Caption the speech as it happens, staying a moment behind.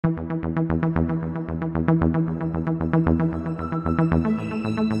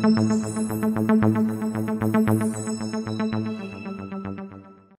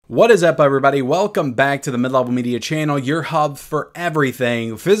What is up, everybody? Welcome back to the Mid-Level Media channel, your hub for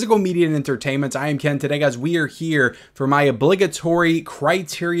everything physical media and entertainment. I am Ken. Today, guys, we are here for my obligatory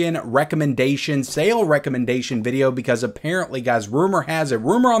Criterion recommendation, sale recommendation video, because apparently, guys, rumor has it,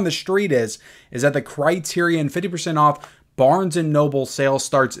 rumor on the street is that the Criterion 50% off Barnes & Noble sale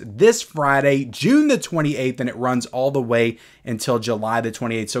starts this Friday, June the 28th, and it runs all the way until July the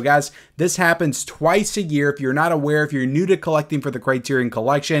 28th. So, guys, this happens twice a year. If you're not aware, if you're new to collecting for the Criterion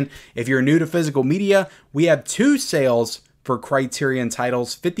collection, if you're new to physical media, we have two sales for Criterion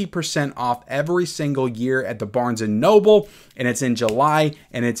titles, 50% off every single year at the Barnes & Noble, and it's in July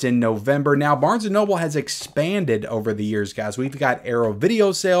and it's in November. Now, Barnes & Noble has expanded over the years, guys. We've got Arrow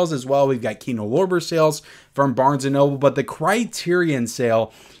Video sales as well. We've got Kino Lorber sales from Barnes & Noble, but the Criterion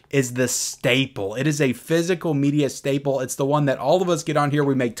sale is the staple. It is a physical media staple. It's the one that all of us get on here.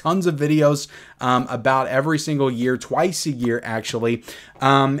 We make tons of videos about every single year, twice a year, actually.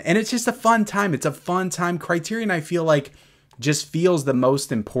 And it's just a fun time. It's a fun time. Criterion, I feel like, just feels the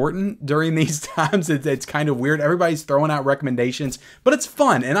most important during these times. It's kind of weird. Everybody's throwing out recommendations, but it's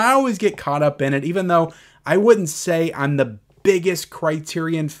fun. And I always get caught up in it, even though I wouldn't say I'm the biggest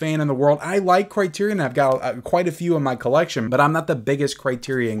Criterion fan in the world. I like Criterion. I've got quite a few in my collection, but I'm not the biggest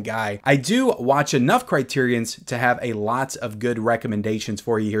Criterion guy. I do watch enough Criterions to have a lot of good recommendations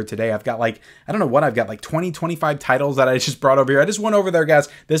for you here today. I've got like, I don't know what I've got, like 20, 25 titles that I just brought over here. I just went over there, guys.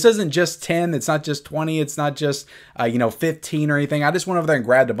 This isn't just 10. It's not just 20. It's not just, 15 or anything. I just went over there and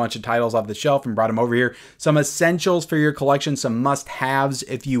grabbed a bunch of titles off the shelf and brought them over here. Some essentials for your collection, some must-haves,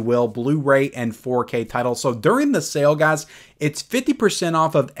 if you will, Blu-ray and 4K titles. So during the sale, guys, it's 50%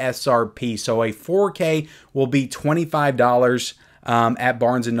 off of SRP. So a 4K will be $25 at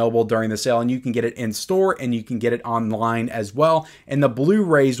Barnes & Noble during the sale, and you can get it in store and you can get it online as well. And the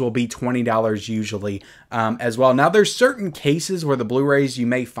Blu-rays will be $20 usually as well. Now, there's certain cases where the Blu-rays, you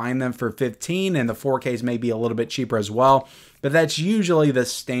may find them for $15, and the 4Ks may be a little bit cheaper as well. But that's usually the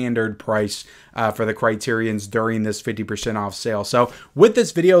standard price for the Criterions during this 50% off sale. So with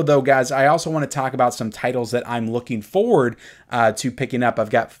this video, though, guys, I also want to talk about some titles that I'm looking forward to picking up.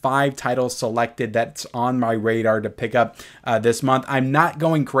 I've got 5 titles selected that's on my radar to pick up this month. I'm not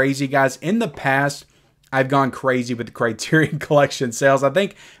going crazy, guys. In the past, I've gone crazy with the Criterion collection sales. I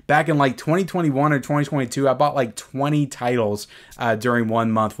think back in like 2021 or 2022, I bought like 20 titles during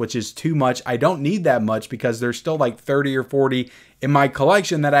 1 month, which is too much. I don't need that much because there's still like 30 or 40 in my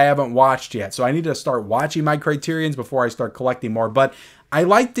collection that I haven't watched yet. So I need to start watching my Criterions before I start collecting more. But I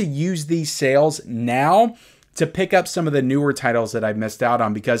like to use these sales now to pick up some of the newer titles that I missed out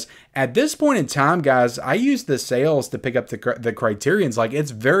on, because at this point in time, guys, I use the sales to pick up the Criterions. Like,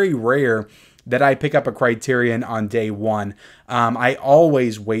 it's very rare that I pick up a Criterion on day one. I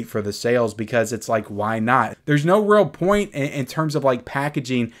always wait for the sales because it's like, why not? There's no real point in terms of like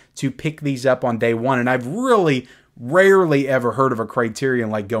packaging to pick these up on day one. And I've really rarely ever heard of a Criterion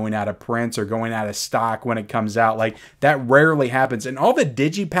like going out of print or going out of stock when it comes out. Like, that rarely happens. And all the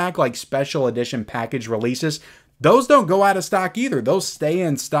digipack, like special edition package releases, those don't go out of stock either. Those stay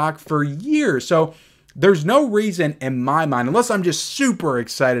in stock for years. So there's no reason in my mind, unless I'm just super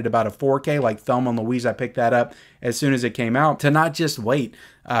excited about a 4K like Thelma and Louise, I picked that up as soon as it came out, to not just wait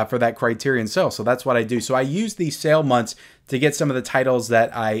for that Criterion sale. So that's what I do. So I use these sale months to get some of the titles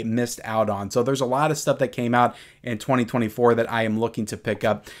that I missed out on. So there's a lot of stuff that came out in 2024 that I am looking to pick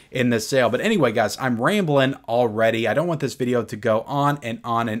up in this sale. But anyway, guys, I'm rambling already. I don't want this video to go on and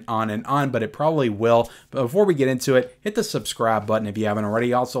on and on and on, but it probably will. But before we get into it, hit the subscribe button if you haven't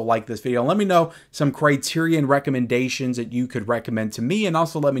already. Also, like this video. Let me know some Criterion recommendations that you could recommend to me, and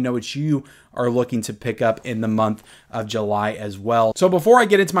also let me know what you are looking to pick up in the month of July as well. So before I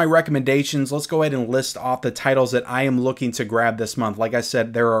get into my recommendations, let's go ahead and list off the titles that I am looking to grab this month. Like I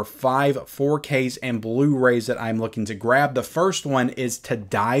said, there are 5 4Ks and Blu-rays that I'm looking to grab. The first one is To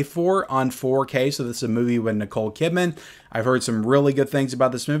Die For on 4K. So this is a movie with Nicole Kidman. I've heard some really good things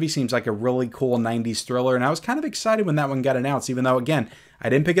about this movie. Seems like a really cool 90s thriller, and I was kind of excited when that one got announced, even though, again, I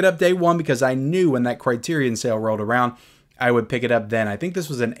didn't pick it up day one because I knew when that Criterion sale rolled around, I would pick it up then. I think this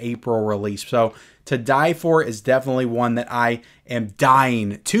was an April release. So To Die For is definitely one that I am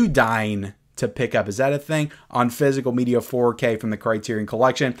dying to pick up. Is that a thing? On physical media 4K from the Criterion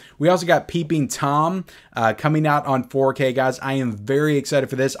collection. We also got Peeping Tom coming out on 4K, guys. I am very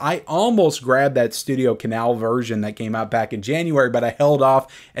excited for this. I almost grabbed that Studio Canal version that came out back in January, but I held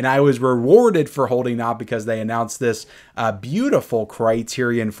off, and I was rewarded for holding off because they announced this beautiful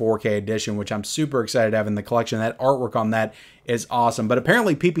Criterion 4K edition, which I'm super excited to have in the collection. That artwork on that is awesome. But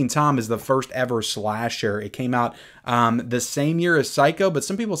apparently Peeping Tom is the first ever slasher. It came out the same year as Psycho, but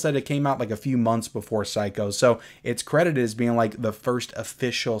some people said it came out like a few months before Psycho. So it's credited as being like the first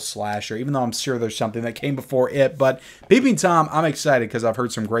official slasher, even though I'm sure there's something that came before it. But Peeping Tom, I'm excited because I've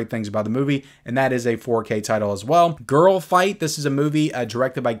heard some great things about the movie, and that is a 4K title as well. Girl Fight, this is a movie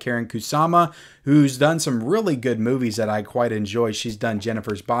directed by Karen Kusama, who's done some really good movies that I quite enjoy. She's done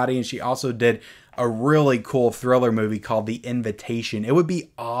Jennifer's Body, and she also did a really cool thriller movie called The Invitation. It would be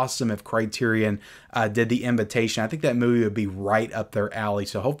awesome if Criterion did The Invitation. I think that movie would be right up their alley,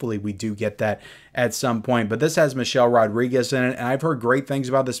 so hopefully we do get that at some point. But this has Michelle Rodriguez in it, and I've heard great things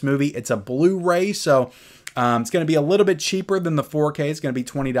about this movie. It's a Blu-ray, so it's going to be a little bit cheaper than the 4K. It's going to be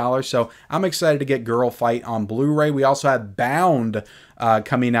 $20, so I'm excited to get Girl Fight on Blu-ray. We also have Bound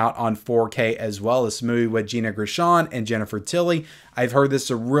coming out on 4K as well. This movie with Gina Gershon and Jennifer Tilly. I've heard this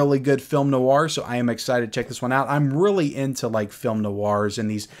is a really good film noir, so I am excited to check this one out. I'm really into like film noirs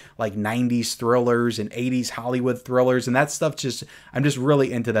and these like 90s thrillers and 80s Hollywood thrillers, and that stuff I'm just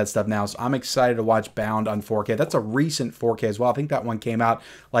really into that stuff now. So I'm excited to watch Bound on 4K. That's a recent 4K as well. I think that one came out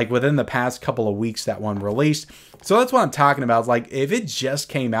like within the past couple of weeks, that one released. So that's what I'm talking about. It's like if it just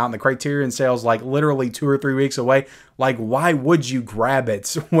came out and the Criterion sale's like literally 2 or 3 weeks away, like why would you grab it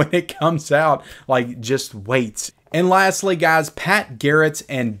when it comes out? Like just wait. And lastly, guys, Pat Garrett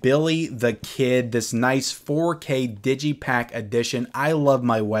and Billy the Kid, this nice 4K Digipack edition. I love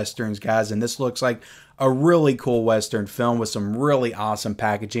my Westerns, guys, and this looks like a really cool Western film with some really awesome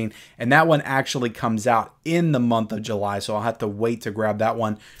packaging. And that one actually comes out in the month of July, so I'll have to wait to grab that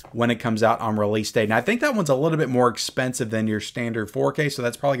one when it comes out on release date. And I think that one's a little bit more expensive than your standard 4K, so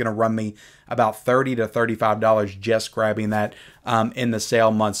that's probably going to run me about $30 to $35 just grabbing that in the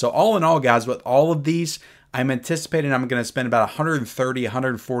sale month. So all in all, guys, with all of these, I'm anticipating I'm going to spend about $130,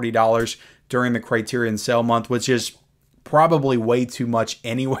 $140 during the Criterion sale month, which is probably way too much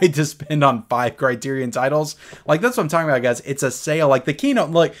anyway to spend on 5 Criterion titles. Like, that's what I'm talking about, guys. It's a sale. Like the Kino,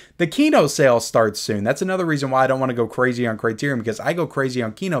 look, the Kino sale starts soon. That's another reason why I don't want to go crazy on Criterion, because I go crazy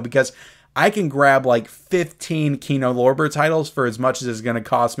on Kino because I can grab like 15 Kino Lorber titles for as much as it's going to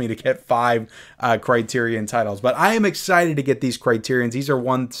cost me to get 5 Criterion titles. But I am excited to get these Criterions. These are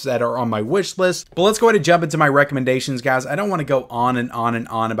ones that are on my wish list. But let's go ahead and jump into my recommendations, guys. I don't want to go on and on and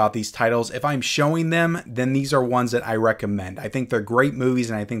on about these titles. If I'm showing them, then these are ones that I recommend. I think they're great movies,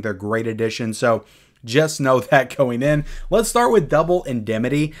 and I think they're great additions. So just know that going in. Let's start with Double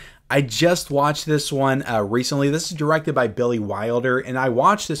Indemnity. I just watched this one recently. This is directed by Billy Wilder, and I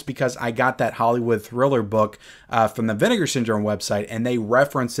watched this because I got that Hollywood thriller book from the Vinegar Syndrome website, and they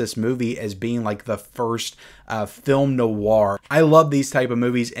reference this movie as being like the first film noir. I love these type of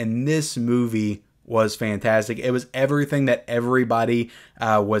movies, and this movie was fantastic. It was everything that everybody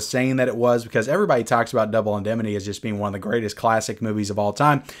was saying that it was, because everybody talks about Double Indemnity as just being one of the greatest classic movies of all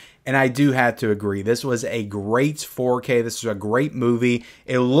time. And I do have to agree. This was a great 4K. This was a great movie.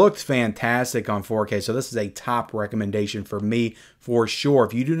 It looked fantastic on 4K. So this is a top recommendation for me for sure.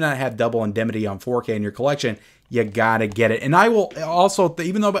 If you do not have Double Indemnity on 4K in your collection, you gotta get it. And I will also,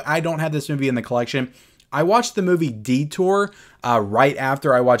 even though I don't have this movie in the collection, I watched the movie Detour right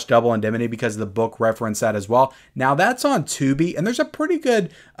after I watched Double Indemnity because the book referenced that as well. Now that's on Tubi, and there's a pretty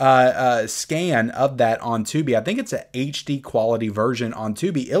good scan of that on Tubi. I think it's an HD quality version on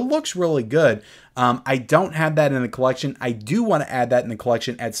Tubi. It looks really good. I don't have that in the collection. I do want to add that in the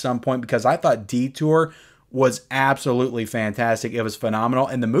collection at some point because I thought Detour was absolutely fantastic. It was phenomenal.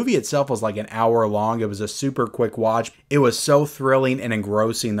 And the movie itself was like an hour long. It was a super quick watch. It was so thrilling and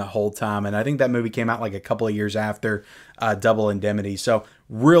engrossing the whole time. And I think that movie came out like a couple of years after Double Indemnity. So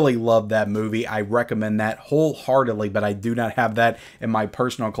really loved that movie. I recommend that wholeheartedly, but I do not have that in my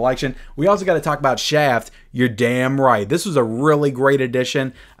personal collection. We also got to talk about Shaft. You're damn right. This was a really great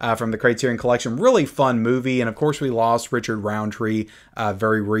addition from the Criterion Collection. Really fun movie. And of course, we lost Richard Roundtree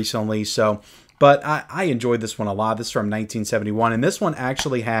very recently. But I enjoyed this one a lot. This is from 1971, and this one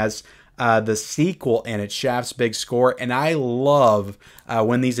actually has the sequel in it, Shaft's Big Score, and I love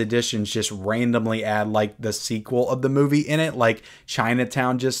when these editions just randomly add like the sequel of the movie in it, like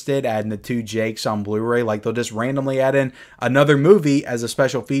Chinatown just did, adding the 2 Jakes on Blu-ray. Like they'll just randomly add in another movie as a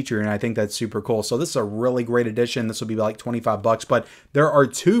special feature, and I think that's super cool. So this is a really great edition. This will be like $25, but there are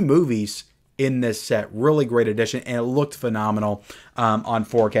 2 movies in this set. Really great edition, and it looked phenomenal on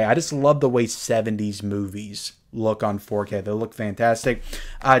 4K. I just love the way 70s movies look on 4K. They look fantastic.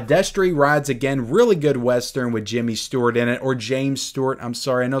 Destry Rides Again, really good Western with Jimmy Stewart in it, or James Stewart. I'm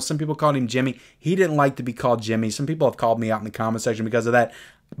sorry. I know some people called him Jimmy. He didn't like to be called Jimmy. Some people have called me out in the comment section because of that.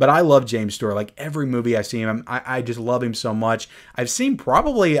 But I love James Stewart. Like every movie I see him, I just love him so much. I've seen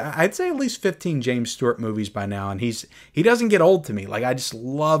probably, I'd say at least 15 James Stewart movies by now. And he doesn't get old to me. Like I just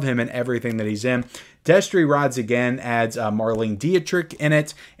love him in everything that he's in. Destry Rods Again adds Marlene Dietrich in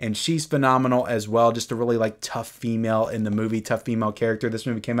it. And she's phenomenal as well. Just a really like tough female in the movie, tough female character. This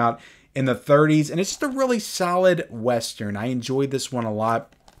movie came out in the 30s. And it's just a really solid Western. I enjoyed this one a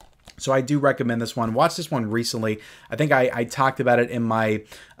lot. So I do recommend this one. Watched this one recently. I think I talked about it in my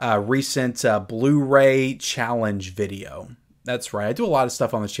recent Blu-ray challenge video. That's right. I do a lot of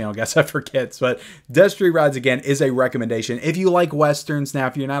stuff on this channel, guys. I forget. But Destry Rods Again is a recommendation. If you like Westerns, now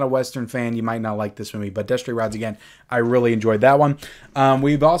if you're not a Western fan, you might not like this movie. But Destry Rods Again, I really enjoyed that one.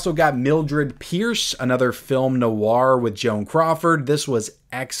 We've also got Mildred Pierce, another film noir with Joan Crawford. This was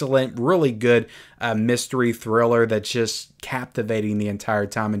excellent, really good mystery thriller that's just captivating the entire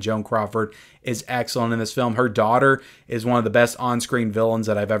time. And Joan Crawford is excellent in this film. Her daughter is one of the best on-screen villains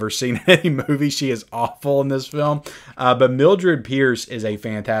that I've ever seen in any movie. She is awful in this film. But Mildred Pierce is a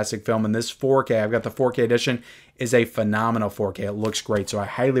fantastic film. And this 4K, I've got the 4K edition, is a phenomenal 4K. It looks great. So I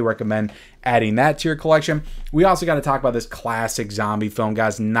highly recommend adding that to your collection. We also got to talk about this classic zombie film,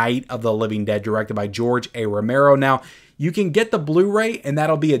 guys. Night of the Living Dead, directed by George A. Romero. Now, you can get the Blu-ray, and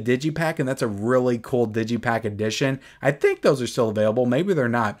that'll be a digipack, and that's a really cool digipack edition. I think those are still available. Maybe they're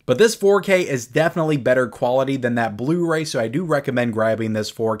not. But this 4K is definitely better quality than that Blu-ray, so I do recommend grabbing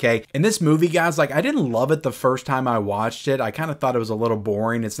this 4K. And this movie, guys, like I didn't love it the first time I watched it. I kind of thought it was a little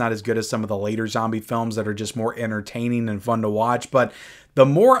boring. It's not as good as some of the later zombie films that are just more entertaining and fun to watch. But the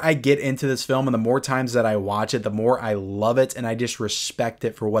more I get into this film and the more times that I watch it, the more I love it, and I just respect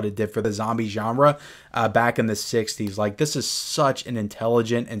it for what it did for the zombie genre back in the 60s. Like, this is such an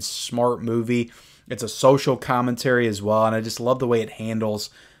intelligent and smart movie. It's a social commentary as well, and I just love the way it handles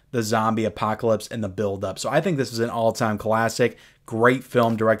the zombie apocalypse and the build-up. So I think this is an all-time classic. Great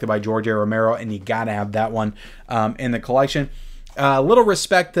film directed by George A. Romero, and you got to have that one in the collection. A little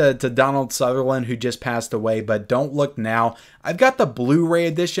respect to Donald Sutherland, who just passed away, but Don't Look Now. I've got the Blu-ray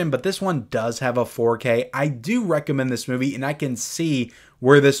edition, but this one does have a 4K. I do recommend this movie, and I can see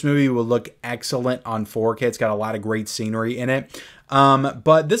where this movie will look excellent on 4K. It's got a lot of great scenery in it.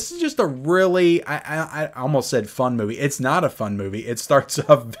 But this is just a really, I almost said fun movie. It's not a fun movie. It starts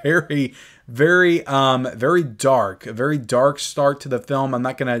off very dark. A very dark start to the film. I'm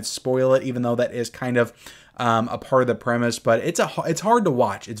not going to spoil it, even though that is kind of a part of the premise, but it's hard to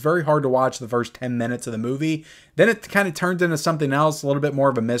watch. It's very hard to watch the first 10 minutes of the movie. Then it kind of turns into something else, a little bit more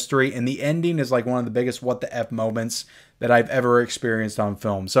of a mystery, and the ending is like one of the biggest what the F moments that I've ever experienced on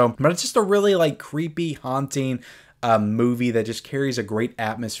film. So, but it's just a really like creepy, haunting movie that just carries a great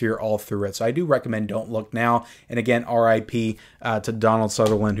atmosphere all through it. So I do recommend Don't Look Now. And again, RIP to Donald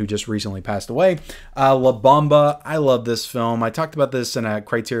Sutherland, who just recently passed away. La Bamba, I love this film. I talked about this in a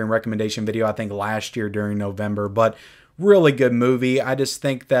Criterion recommendation video, I think last year during November, but really good movie. I just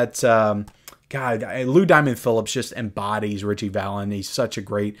think that God, Lou Diamond Phillips just embodies Richie Valens. He's such a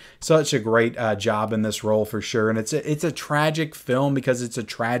great job in this role for sure. And it's a tragic film because it's a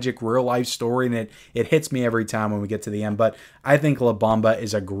tragic real life story, and it hits me every time when we get to the end. But I think La Bamba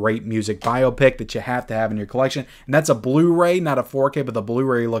is a great music biopic that you have to have in your collection. And that's a Blu-ray, not a 4K, but the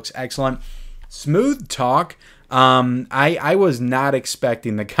Blu-ray looks excellent. Smooth Talk. I was not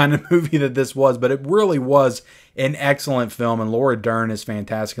expecting the kind of movie that this was, but it really was an excellent film, and Laura Dern is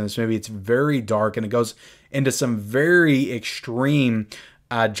fantastic in this movie. It's very dark, and it goes into some very extreme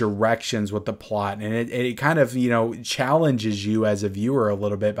directions with the plot, and it kind of, you know, challenges you as a viewer a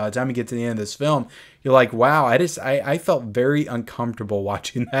little bit. By the time you get to the end of this film, you're like, wow, I felt very uncomfortable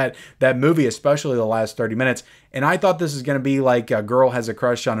watching that movie, especially the last 30 minutes. And I thought this is going to be like a girl has a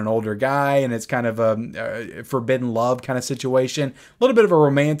crush on an older guy, and it's kind of a forbidden love kind of situation. A little bit of a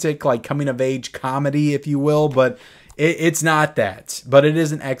romantic, like coming of age comedy, if you will, but it's not that. But it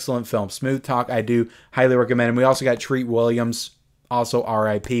is an excellent film. Smooth Talk, I do highly recommend. And we also got Treat Williams, also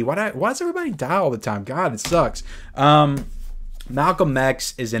RIP. Why does everybody die all the time? God, it sucks. Malcolm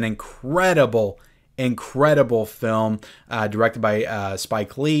X is an incredible film directed by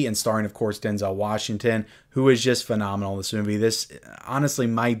Spike Lee and starring, of course, Denzel Washington, who is just phenomenal in this movie. This honestly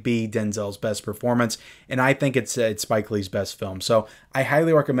might be Denzel's best performance, and I think it's Spike Lee's best film. So I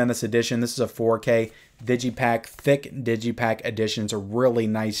highly recommend this edition. This is a 4K digipack, thick digipack edition. It's a really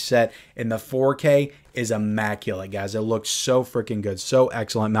nice set, and the 4K is immaculate, guys. It looks so freaking good, so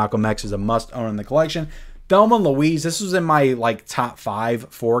excellent. Malcolm X is a must-own in the collection. Thelma and Louise, this was in my like top 5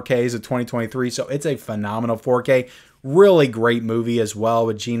 4Ks of 2023, so it's a phenomenal 4K. Really great movie as well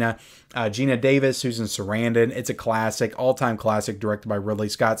with Gina Davis, Susan Sarandon. It's a classic, all-time classic, directed by Ridley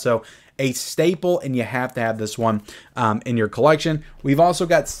Scott. So a staple, and you have to have this one in your collection. We've also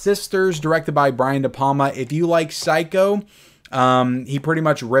got Sisters, directed by Brian De Palma. If you like Psycho, he pretty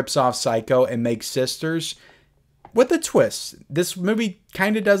much rips off Psycho and makes Sisters with a twist. This movie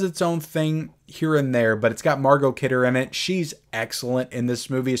kind of does its own thing here and there, but it's got Margot Kidder in it. She's excellent in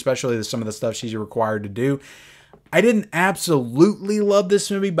this movie, especially some of the stuff she's required to do. I didn't absolutely love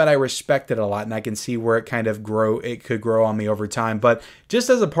this movie, but I respect it a lot, and I can see where it could grow on me over time. But just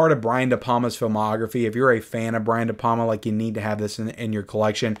as a part of Brian De Palma's filmography, if you're a fan of Brian De Palma, like, you need to have this in your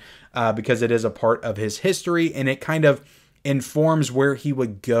collection because it is a part of his history, and it kind of informs where he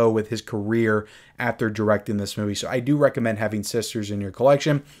would go with his career after directing this movie. So I do recommend having Sisters in your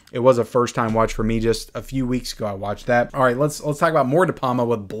collection. It was a first-time watch for me just a few weeks ago. I watched that. All right, let's talk about more De Palma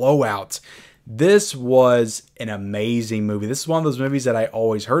with Blowout. This was an amazing movie. This is one of those movies that I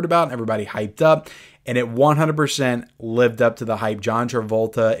always heard about and everybody hyped up, and it 100% lived up to the hype. John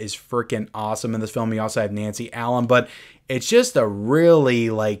Travolta is freaking awesome in this film. You also have Nancy Allen, but it's just a really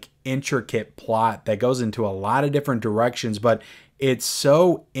intricate plot that goes into a lot of different directions, but it's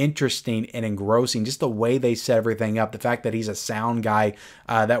so interesting and engrossing, just the way they set everything up. The fact that he's a sound guy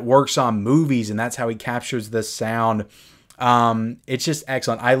that works on movies, and that's how he captures the sound. It's just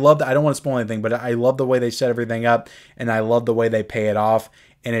excellent. I love that. I don't want to spoil anything, but I love the way they set everything up, and I love the way they pay it off.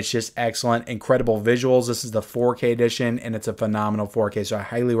 And it's just excellent. Incredible visuals. This is the 4K edition, and it's a phenomenal 4K. So I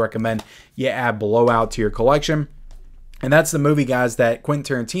highly recommend you add Blowout to your collection. And that's the movie, guys, that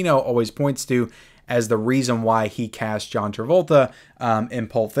Quentin Tarantino always points to as the reason why he cast John Travolta in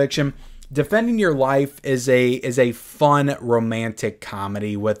Pulp Fiction. Defending Your Life is a fun romantic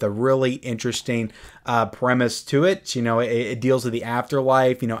comedy with a really interesting premise to it. You know, it deals with the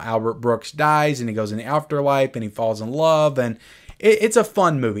afterlife. You know, Albert Brooks dies, and he goes in the afterlife, and he falls in love, and it's a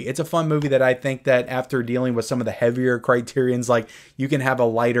fun movie. It's a fun movie that I think that after dealing with some of the heavier criterions, you can have a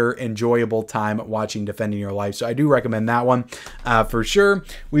lighter, enjoyable time watching Defending Your Life. So I do recommend that one for sure.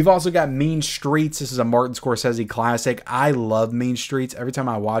 We've also got Mean Streets. This is a Martin Scorsese classic. I love Mean Streets. Every time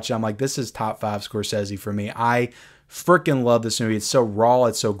I watch it, I'm like, this is top 5 Scorsese for me. I freaking love this movie. It's so raw,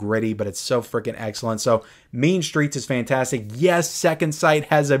 it's so gritty, but it's so freaking excellent. So Mean Streets is fantastic. Yes, Second Sight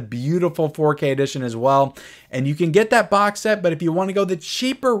has a beautiful 4K edition as well, and you can get that box set, but if you want to go the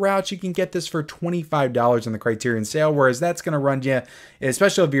cheaper route, you can get this for $25 on the Criterion sale, whereas that's going to run you,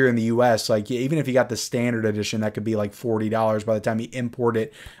 especially if you're in the US, even if you got the standard edition, that could be like $40 by the time you import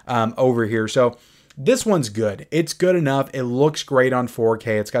it over here. So this one's good. It's good enough. It looks great on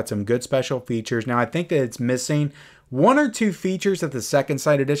 4K. It's got some good special features. Now, I think that it's missing 1 or 2 features that the Second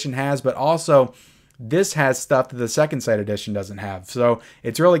Sight edition has, but also this has stuff that the Second Sight edition doesn't have. So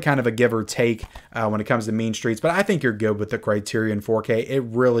it's really kind of a give or take when it comes to Mean Streets, but I think you're good with the Criterion 4K. It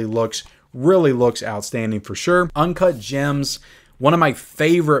really looks outstanding for sure. Uncut Gems, one of my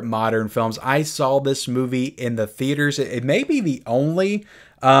favorite modern films. I saw this movie in the theaters. It may be the only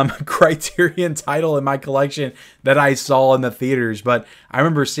Criterion title in my collection that I saw in the theaters, but I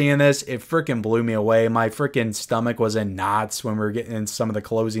remember seeing this. It freaking blew me away. My freaking stomach was in knots when we were getting in some of the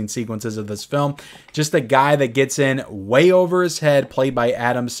closing sequences of this film. Just a guy that gets in way over his head, played by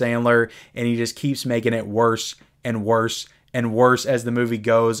Adam Sandler, and he just keeps making it worse and worse and worse as the movie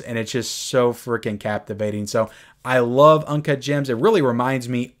goes, and it's just so freaking captivating. So I love Uncut Gems. It really reminds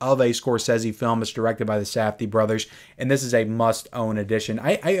me of a Scorsese film. It's directed by the Safdie brothers, and this is a must-own edition.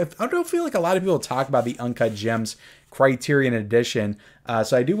 I don't feel like a lot of people talk about the Uncut Gems Criterion edition,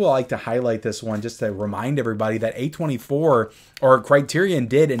 so I do like to highlight this one just to remind everybody that A24 or Criterion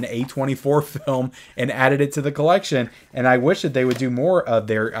did an A24 film and added it to the collection, and I wish that they would do more of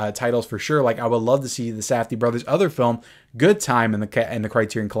their titles for sure. I would love to see the Safdie brothers' other film, Good Time, in the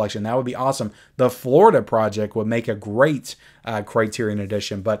Criterion collection. That would be awesome. The Florida Project would make a great Criterion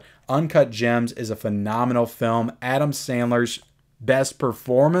edition, but Uncut Gems is a phenomenal film. Adam Sandler's best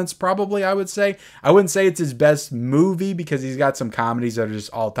performance, probably, I would say. I wouldn't say it's his best movie because he's got some comedies that are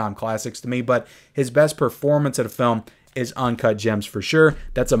just all-time classics to me, but his best performance at a film is Uncut Gems for sure.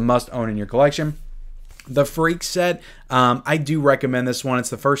 That's a must-own in your collection. The Freaks set, I do recommend this one. It's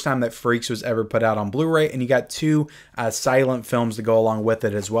the first time that Freaks was ever put out on Blu-ray, and you got 2 silent films to go along with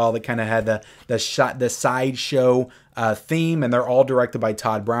it as well. That kind of had the sideshow theme, and they're all directed by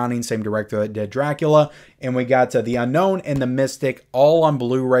Todd Browning, same director that did Dracula. And we got The Unknown and The Mystic all on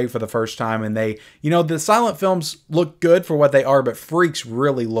Blu-ray for the first time, and they, the silent films look good for what they are, but Freaks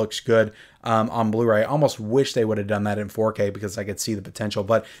really looks good on Blu-ray. I almost wish they would have done that in 4K because I could see the potential.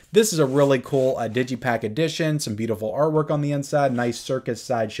 But this is a really cool Digipack edition. Some beautiful artwork on the inside. Nice circus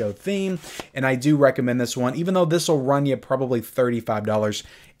sideshow theme. And I do recommend this one, even though this will run you probably $35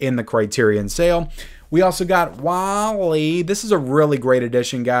 in the Criterion sale. We also got WALL-E. This is a really great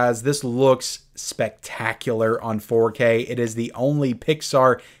edition, guys. This looks spectacular on 4K. It is the only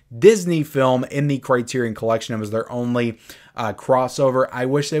Pixar Disney film in the Criterion collection. It was their only crossover. I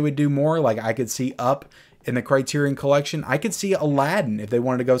wish they would do more. Like, I could see Up in the Criterion collection. I could see Aladdin if they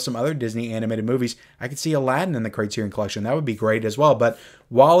wanted to go some other Disney animated movies. I could see Aladdin in the Criterion collection. That would be great as well. But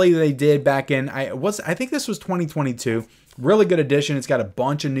WALL-E they did back in, I think this was 2022. Really good edition. It's got a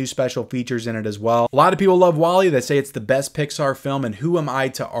bunch of new special features in it as well. A lot of people love WALL-E. They say it's the best Pixar film, and who am I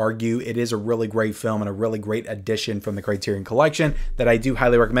to argue? It is a really great film and a really great addition from the Criterion collection that I do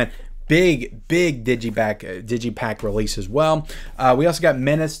highly recommend. Big Digipack release as well. We also got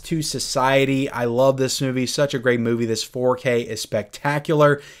Menace to Society. I love this movie. Such a great movie. This 4K is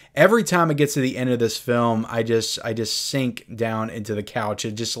spectacular. Every time it gets to the end of this film, I just sink down into the couch.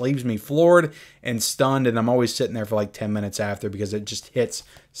 It just leaves me floored and stunned, and I'm always sitting there for like 10 minutes after because it just hits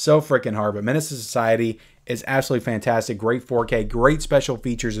so freaking hard. But Menace to Society is absolutely fantastic. Great 4K, great special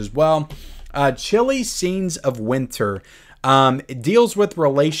features as well. Chilly Scenes of Winter. It deals with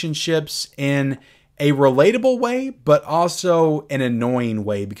relationships in a relatable way, but also an annoying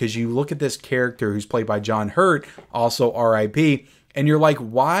way, because you look at this character who's played by John Hurt, also RIP, and you're like,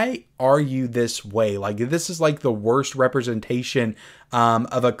 why are you this way? Like, this is like the worst representation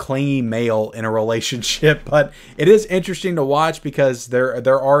of a clingy male in a relationship. But it is interesting to watch because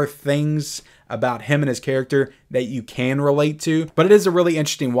there are things about him and his character that you can relate to. But it is a really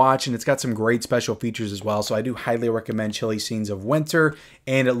interesting watch, and it's got some great special features as well. So I do highly recommend Chilly Scenes of Winter,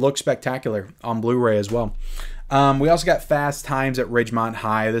 and it looks spectacular on Blu-ray as well. We also got Fast Times at Ridgemont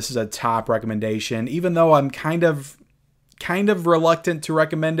High. This is a top recommendation, even though I'm kind of reluctant to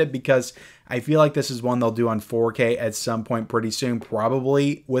recommend it because I feel like this is one they'll do on 4K at some point pretty soon,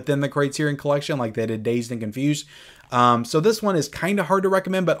 probably within the Criterion collection like they did Dazed and Confused. So this one is kind of hard to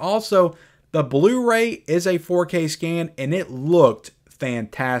recommend, but also the Blu-ray is a 4K scan, and it looked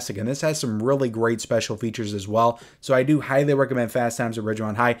fantastic. And this has some really great special features as well. So I do highly recommend Fast Times at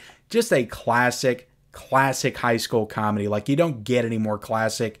Ridgemont High. Just a classic high school comedy. Like, you don't get any more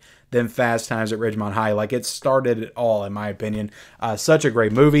classic than Fast Times at Ridgemont High. Like, it started it all, in my opinion. Such a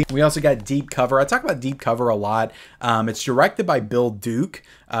great movie. We also got Deep Cover. I talk about Deep Cover a lot. It's directed by Bill Duke,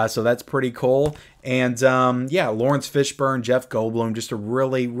 so that's pretty cool. And yeah, Lawrence Fishburne, Jeff Goldblum, just a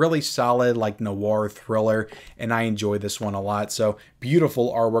really solid like noir thriller, and I enjoy this one a lot. So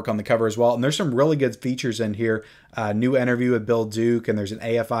beautiful artwork on the cover as well, and there's some really good features in here. New interview with Bill Duke, and there's an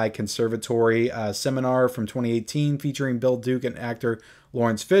AFI Conservatory seminar from 2018 featuring Bill Duke and actor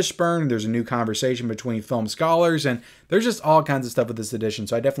Lawrence Fishburne. There's a new conversation between film scholars, and there's just all kinds of stuff with this edition.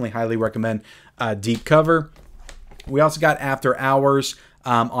 So I definitely highly recommend Deep Cover. We also got After Hours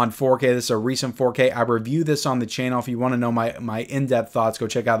on 4K. This is a recent 4K. I reviewed this on the channel. If you want to know my in-depth thoughts, go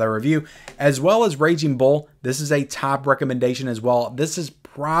check out that review. As well as Raging Bull. This is a top recommendation as well. This is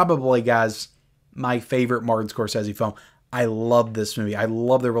probably, guys, my favorite Martin Scorsese film. I love this movie. I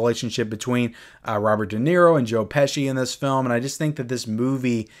love the relationship between Robert De Niro and Joe Pesci in this film. And I just think that this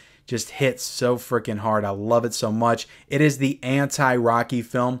movie just hits so freaking hard. I love it so much. It is the anti-Rocky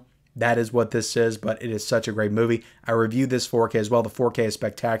film. That is what this is, but it is such a great movie. I reviewed this 4K as well. The 4K is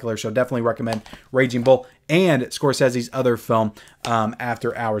spectacular, so definitely recommend Raging Bull and Scorsese's other film,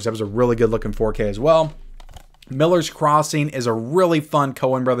 After Hours. That was a really good looking 4K as well. Miller's Crossing is a really fun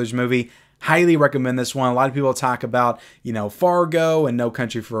Coen Brothers movie. Highly recommend this one. A lot of people talk about, you know, Fargo and No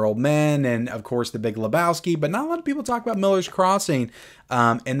Country for Old Men and, of course, The Big Lebowski, but not a lot of people talk about Miller's Crossing,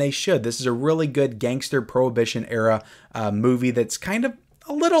 and they should. This is a really good gangster Prohibition era movie that's kind of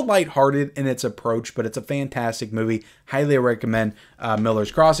a little lighthearted in its approach, but it's a fantastic movie. Highly recommend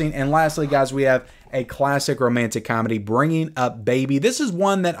Miller's Crossing. And lastly, guys, we have a classic romantic comedy, Bringing Up Baby. This is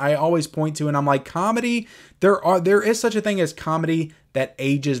one that I always point to, and I'm like, comedy, there is such a thing as comedy that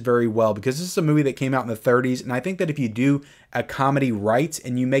ages very well, because this is a movie that came out in the 30s, and I think that if you do a comedy right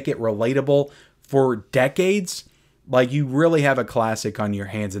and you make it relatable for decades, like, you really have a classic on your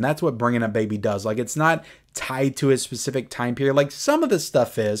hands. And that's what Bringing Up Baby does. Like, it's not tied to a specific time period. Like, some of the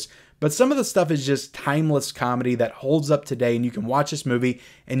stuff is, but some of the stuff is just timeless comedy that holds up today, and you can watch this movie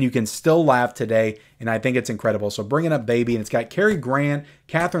and you can still laugh today, and I think it's incredible. So Bringing Up Baby, and it's got Cary Grant,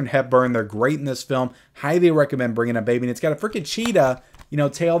 Katharine Hepburn. They're great in this film. Highly recommend Bringing Up Baby, and it's got a freaking cheetah, you know,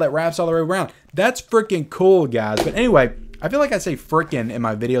 tail that wraps all the way around. That's freaking cool, guys. But anyway, I feel like I say frickin' in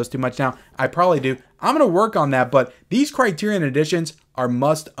my videos too much now. I probably do. I'm going to work on that, but these Criterion editions are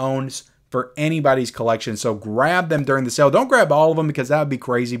must-owns for anybody's collection. So grab them during the sale. Don't grab all of them because that would be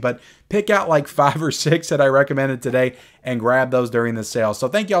crazy, but pick out like 5 or 6 that I recommended today and grab those during the sale. So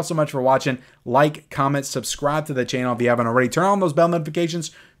thank you all so much for watching. Like, comment, subscribe to the channel if you haven't already. Turn on those bell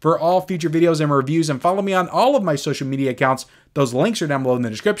notifications for all future videos and reviews, and follow me on all of my social media accounts. Those links are down below in the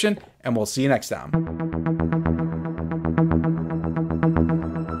description, and we'll see you next time.